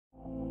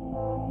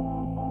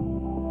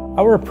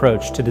Our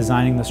approach to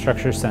designing the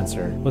structure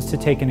sensor was to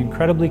take an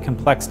incredibly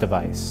complex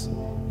device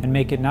and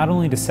make it not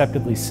only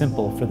deceptively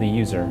simple for the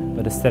user,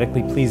 but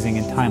aesthetically pleasing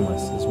and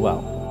timeless as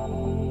well.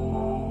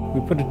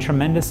 We put a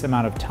tremendous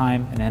amount of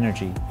time and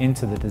energy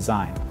into the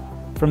design.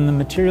 From the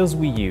materials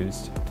we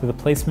used to the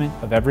placement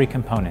of every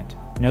component,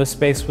 no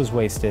space was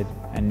wasted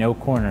and no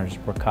corners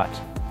were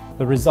cut.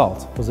 The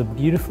result was a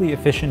beautifully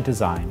efficient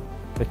design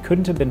that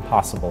couldn't have been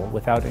possible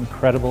without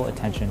incredible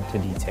attention to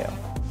detail.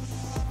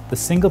 The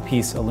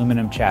single-piece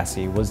aluminum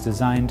chassis was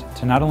designed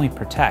to not only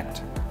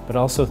protect, but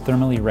also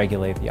thermally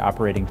regulate the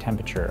operating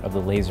temperature of the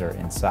laser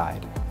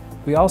inside.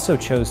 We also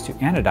chose to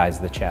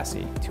anodize the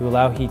chassis to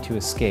allow heat to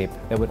escape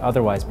that would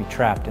otherwise be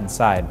trapped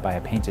inside by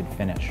a painted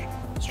finish.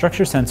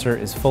 Structure sensor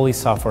is fully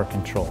software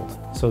controlled,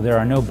 so there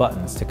are no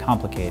buttons to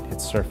complicate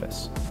its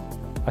surface.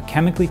 A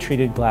chemically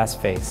treated glass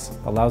face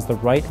allows the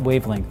right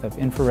wavelength of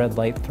infrared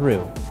light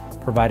through,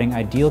 providing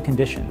ideal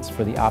conditions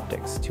for the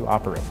optics to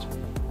operate.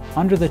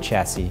 Under the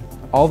chassis,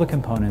 all the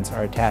components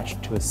are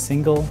attached to a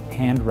single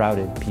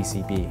hand-routed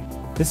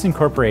PCB. This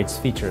incorporates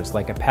features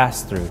like a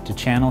pass-through to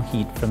channel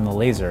heat from the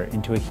laser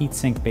into a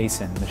heat-sink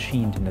basin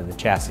machined into the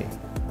chassis.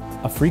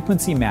 A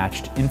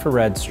frequency-matched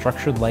infrared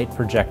structured light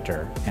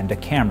projector and a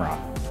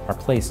camera are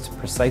placed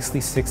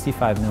precisely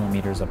 65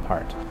 millimeters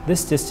apart.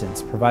 This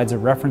distance provides a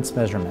reference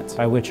measurement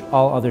by which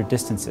all other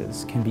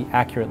distances can be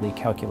accurately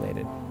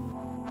calculated.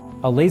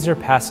 A laser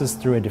passes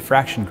through a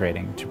diffraction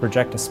grating to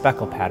project a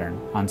speckle pattern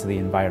onto the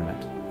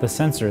environment. The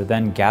sensor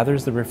then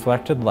gathers the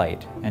reflected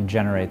light and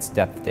generates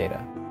depth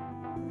data.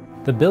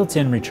 The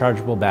built-in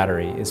rechargeable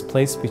battery is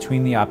placed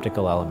between the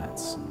optical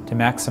elements to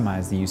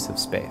maximize the use of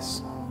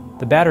space.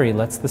 The battery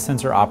lets the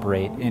sensor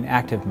operate in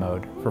active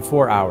mode for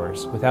 4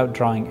 hours without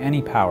drawing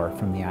any power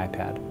from the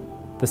iPad.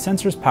 The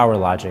sensor's power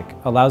logic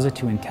allows it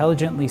to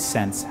intelligently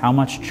sense how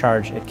much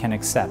charge it can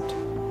accept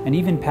and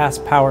even pass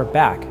power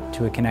back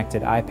to a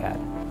connected iPad.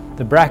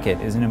 The bracket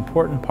is an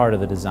important part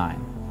of the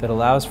design that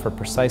allows for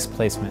precise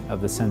placement of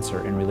the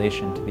sensor in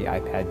relation to the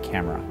iPad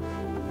camera.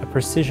 A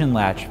precision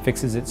latch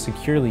fixes it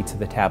securely to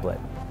the tablet,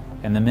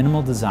 and the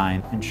minimal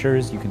design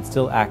ensures you can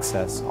still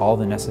access all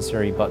the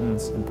necessary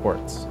buttons and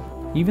ports.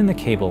 Even the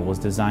cable was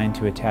designed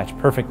to attach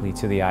perfectly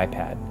to the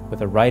iPad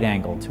with a right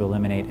angle to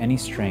eliminate any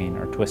strain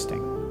or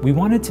twisting. We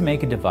wanted to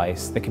make a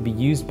device that could be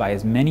used by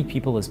as many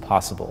people as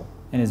possible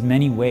in as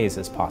many ways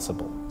as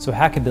possible, so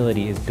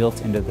hackability is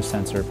built into the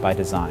sensor by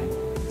design.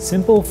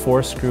 Simple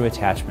 4-screw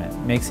attachment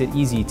makes it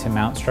easy to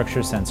mount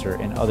structure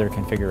sensor in other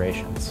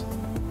configurations.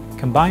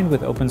 Combined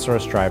with open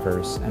source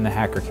drivers and the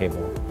hacker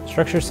cable,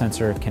 structure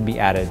sensor can be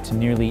added to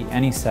nearly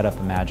any setup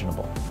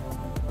imaginable.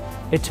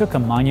 It took a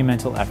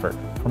monumental effort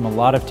from a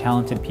lot of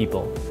talented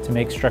people to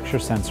make structure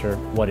sensor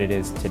what it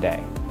is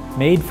today.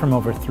 Made from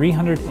over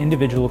 300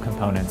 individual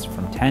components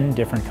from 10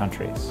 different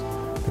countries,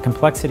 the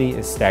complexity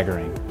is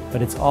staggering,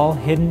 but it's all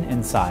hidden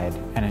inside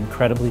an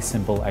incredibly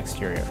simple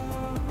exterior.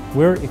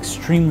 We're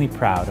extremely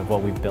proud of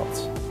what we've built,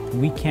 and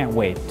we can't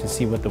wait to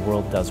see what the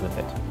world does with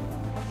it.